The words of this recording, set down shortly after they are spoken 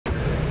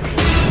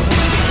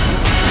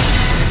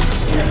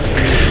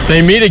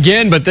They meet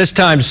again, but this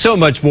time so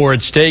much more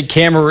at stake.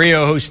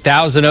 Camarillo hosts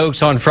Thousand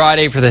Oaks on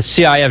Friday for the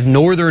CIF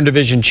Northern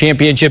Division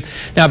Championship.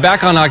 Now,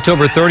 back on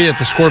October 30th,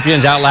 the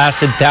Scorpions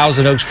outlasted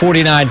Thousand Oaks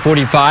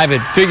 49-45.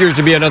 It figures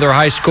to be another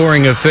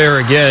high-scoring affair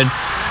again.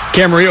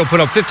 Camarillo put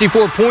up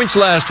 54 points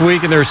last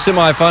week in their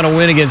semifinal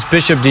win against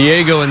Bishop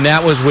Diego, and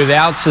that was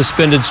without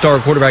suspended star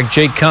quarterback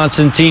Jake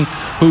Constantine,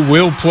 who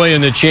will play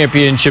in the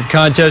championship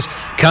contest.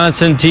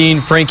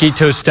 Constantine, Frankie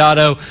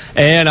Tostado,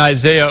 and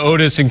Isaiah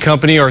Otis and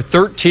company are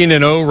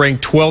 13-0,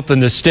 ranked 12th in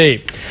the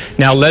state.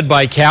 Now led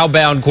by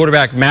Cowbound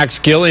quarterback Max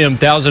Gilliam,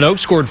 Thousand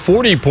Oaks scored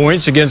 40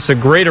 points against the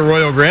Great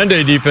Arroyo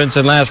Grande defense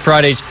in last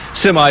Friday's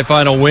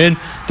semifinal win.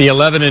 The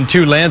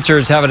 11-2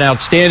 Lancers have an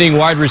outstanding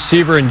wide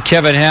receiver in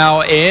Kevin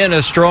Howe and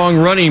a strong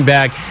running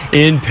back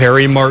in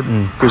Perry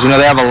Martin. Because, they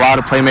have a lot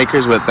of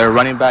playmakers with their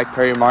running back,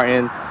 Perry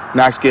Martin,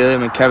 Max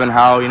Gilliam, and Kevin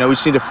Howe. We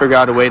just need to figure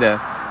out a way to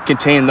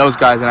contain those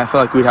guys, and I feel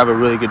like we'd have a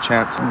really good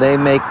chance. They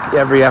make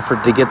every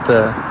effort to get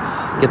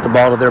the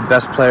ball to their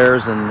best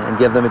players and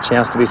give them a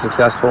chance to be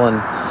successful,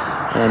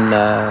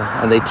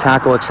 and they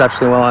tackle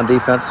exceptionally well on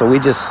defense. So we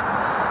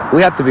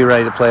have to be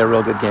ready to play a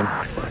real good game.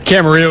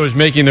 Camarillo is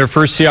making their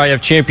first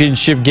CIF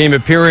championship game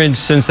appearance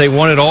since they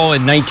won it all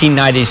in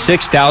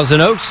 1996. Thousand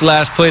Oaks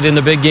last played in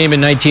the big game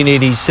in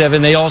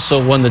 1987. They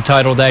also won the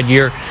title that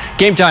year.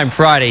 Game time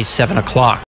Friday, 7 o'clock.